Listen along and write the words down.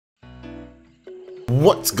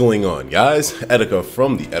What's going on, guys? Etika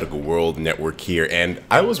from the Etika World Network here, and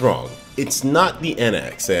I was wrong. It's not the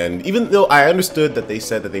NX, and even though I understood that they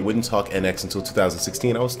said that they wouldn't talk NX until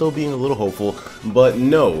 2016, I was still being a little hopeful, but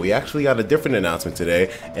no, we actually got a different announcement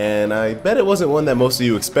today, and I bet it wasn't one that most of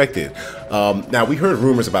you expected. Now, we heard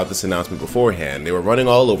rumors about this announcement beforehand. They were running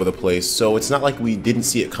all over the place, so it's not like we didn't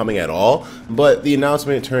see it coming at all, but the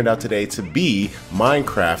announcement turned out today to be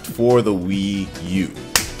Minecraft for the Wii U.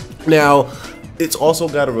 Now, it's also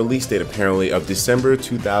got a release date apparently of December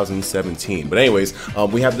 2017. But anyways,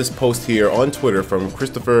 we have this post here on Twitter from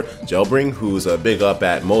Christopher Gelbring, who's a big up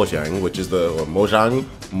at Mojang, which is the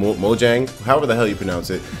Mojang, however the hell you pronounce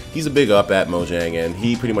it. He's a big up at Mojang, and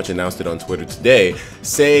he pretty much announced it on Twitter today,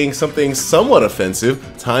 saying something somewhat offensive: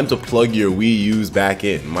 "Time to plug your Wii U's back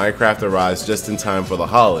in. Minecraft arrives just in time for the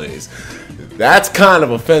holidays." That's kind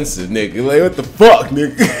of offensive, nigga. Like, what the fuck,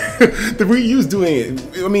 nigga? The Wii U's doing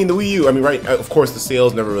it. I mean, the Wii U, right, of course, the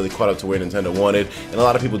sales never really caught up to where Nintendo wanted, and a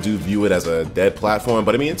lot of people do view it as a dead platform,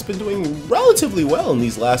 but I mean, it's been doing relatively well in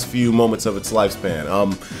these last few moments of its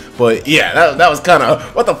lifespan. But yeah, that was kind of,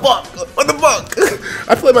 what the fuck? What the fuck?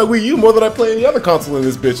 I play my Wii U more than I play any other console in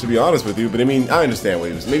this bitch, to be honest with you, but I mean, I understand what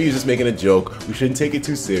he was. Maybe he was just making a joke. We shouldn't take it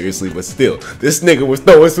too seriously, but still, this nigga was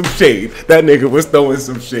throwing some shade. That nigga was throwing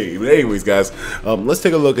some shade. But anyways, guys, let's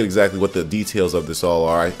take a look at exactly what the details of this all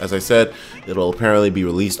are. As I said, it'll apparently be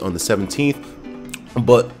released on the 17th,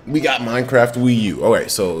 but we got Minecraft Wii U.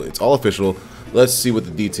 Alright, so it's all official. Let's see what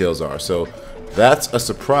the details are. So that's a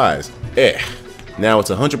surprise. Now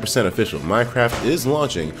it's 100% official. Minecraft is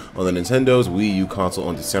launching on the Nintendo's Wii U console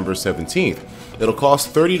on December 17th. It'll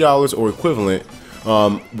cost $30 or equivalent,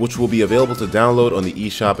 which will be available to download on the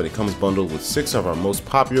eShop, and it comes bundled with 6 of our most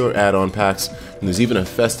popular add-on packs, and there's even a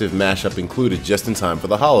festive mashup included just in time for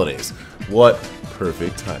the holidays. What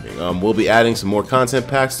perfect timing. We'll be adding some more content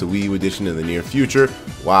packs to Wii U Edition in the near future,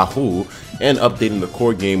 wahoo, and updating the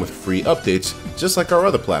core game with free updates, just like our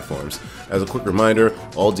other platforms. As a quick reminder,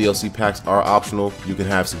 all DLC packs are optional. You can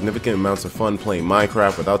have significant amounts of fun playing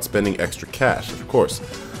Minecraft without spending extra cash, of course.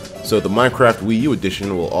 So the Minecraft Wii U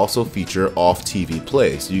Edition will also feature off-TV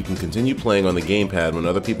play, so you can continue playing on the gamepad when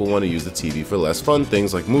other people want to use the TV for less fun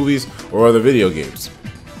things like movies or other video games.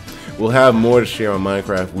 We'll have more to share on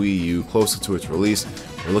Minecraft Wii U closer to its release.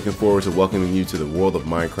 We're looking forward to welcoming you to the world of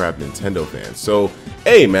Minecraft, Nintendo fans. So,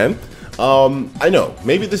 hey man, I know,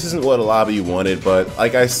 maybe this isn't what a lot of you wanted, but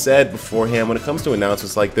like I said beforehand, when it comes to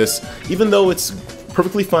announcements like this, even though it's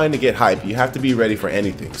perfectly fine to get hype, you have to be ready for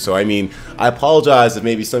anything. So I mean, I apologize if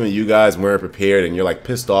maybe some of you guys weren't prepared and you're like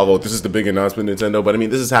pissed off, oh, this is the big announcement, Nintendo. But I mean,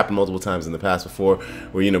 this has happened multiple times in the past before,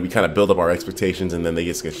 where, you know, we kind of build up our expectations and then they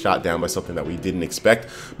just get shot down by something that we didn't expect.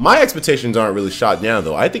 My expectations aren't really shot down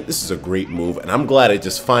though. I think this is a great move, and I'm glad it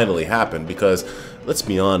just finally happened, because let's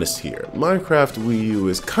be honest here, Minecraft Wii U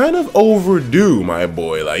is kind of overdue, my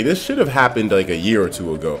boy. Like, this should have happened like a year or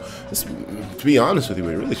two ago. To be honest with you,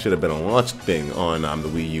 it really should have been a launch thing on the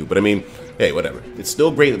Wii U. But I mean, hey, whatever. It's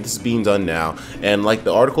still great that this is being done now. And like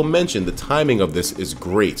the article mentioned, the timing of this is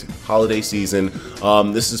great. Holiday season.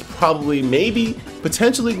 This is probably, maybe,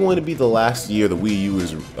 potentially going to be the last year the Wii U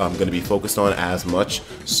is going to be focused on as much.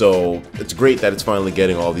 So it's great that it's finally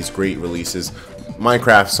getting all these great releases.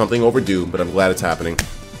 Minecraft, something overdue, but I'm glad it's happening.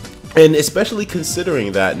 And especially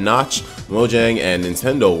considering that Notch, Mojang, and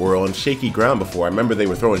Nintendo were on shaky ground before. I remember they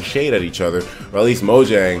were throwing shade at each other, or at least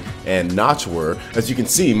Mojang and Notch were. As you can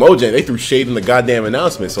see, Mojang, they threw shade in the goddamn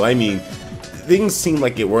announcement. So I mean, things seemed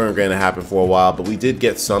like it weren't going to happen for a while, but we did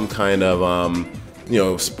get some kind of you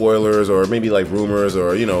know, spoilers, or maybe like rumors,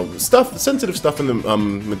 or, you know, stuff, sensitive stuff from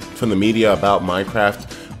the media about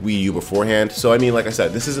Minecraft Wii U beforehand. So I mean, like I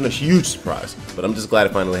said, this isn't a huge surprise, but I'm just glad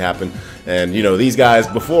it finally happened. And you know, these guys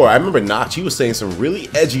before, I remember Notch, he was saying some really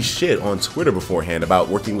edgy shit on Twitter beforehand about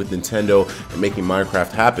working with Nintendo and making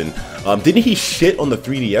Minecraft happen. Didn't he shit on the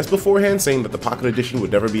 3DS beforehand, saying that the Pocket Edition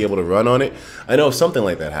would never be able to run on it? I know something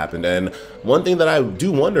like that happened. And one thing that I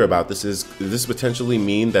do wonder about this is, does this potentially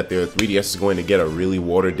mean that their 3DS is going to get a really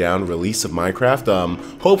watered down release of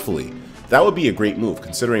Minecraft? Hopefully. That would be a great move,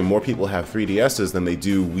 considering more people have 3DSs than they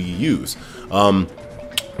do Wii U's.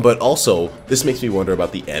 But also, this makes me wonder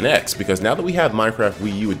about the NX, because now that we have Minecraft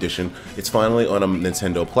Wii U Edition, it's finally on a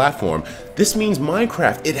Nintendo platform. This means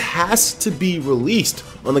Minecraft, it has to be released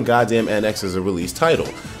on the goddamn NX as a release title.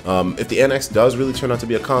 If the NX does really turn out to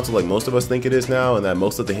be a console like most of us think it is now, and that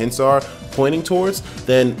most of the hints are pointing towards,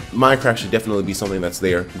 then Minecraft should definitely be something that's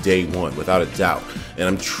there day one, without a doubt. And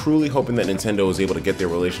I'm truly hoping that Nintendo is able to get their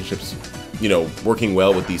relationships, you know, working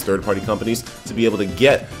well with these third-party companies to be able to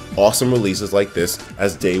get awesome releases like this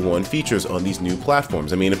as day one features on these new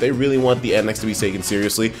platforms. I mean, if they really want the NX to be taken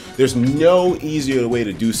seriously, there's no easier way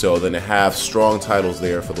to do so than to have strong titles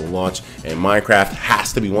there for the launch, and Minecraft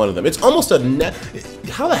has to be one of them. It's almost a net.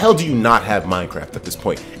 How the hell do you not have Minecraft at this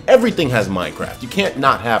point? Everything has Minecraft. You can't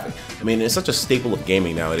not have it. I mean, it's such a staple of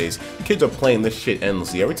gaming nowadays. Kids are playing this shit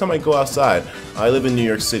endlessly. Every time I go outside, I live in New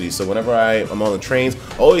York City, so whenever I'm on the trains,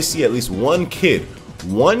 I always see at least one kid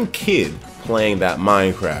playing that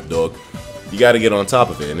Minecraft, dog. You got to get on top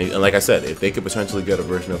of it, and like I said, if they could potentially get a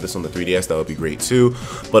version of this on the 3DS, that would be great too.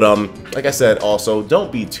 But like I said, also,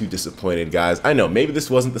 don't be too disappointed, guys. I know maybe this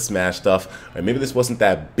wasn't the Smash stuff, or maybe this wasn't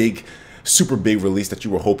that big, super big release that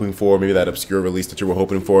you were hoping for, maybe that obscure release that you were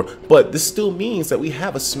hoping for, but this still means that we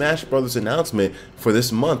have a Smash Brothers announcement for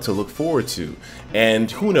this month to look forward to.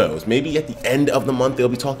 And who knows, maybe at the end of the month they'll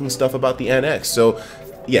be talking stuff about the NX. So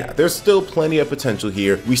yeah, there's still plenty of potential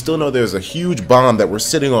here. We still know there's a huge bomb that we're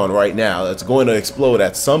sitting on right now that's going to explode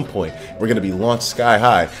at some point. We're going to be launched sky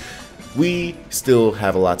high. We still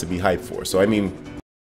have a lot to be hyped for. So I mean,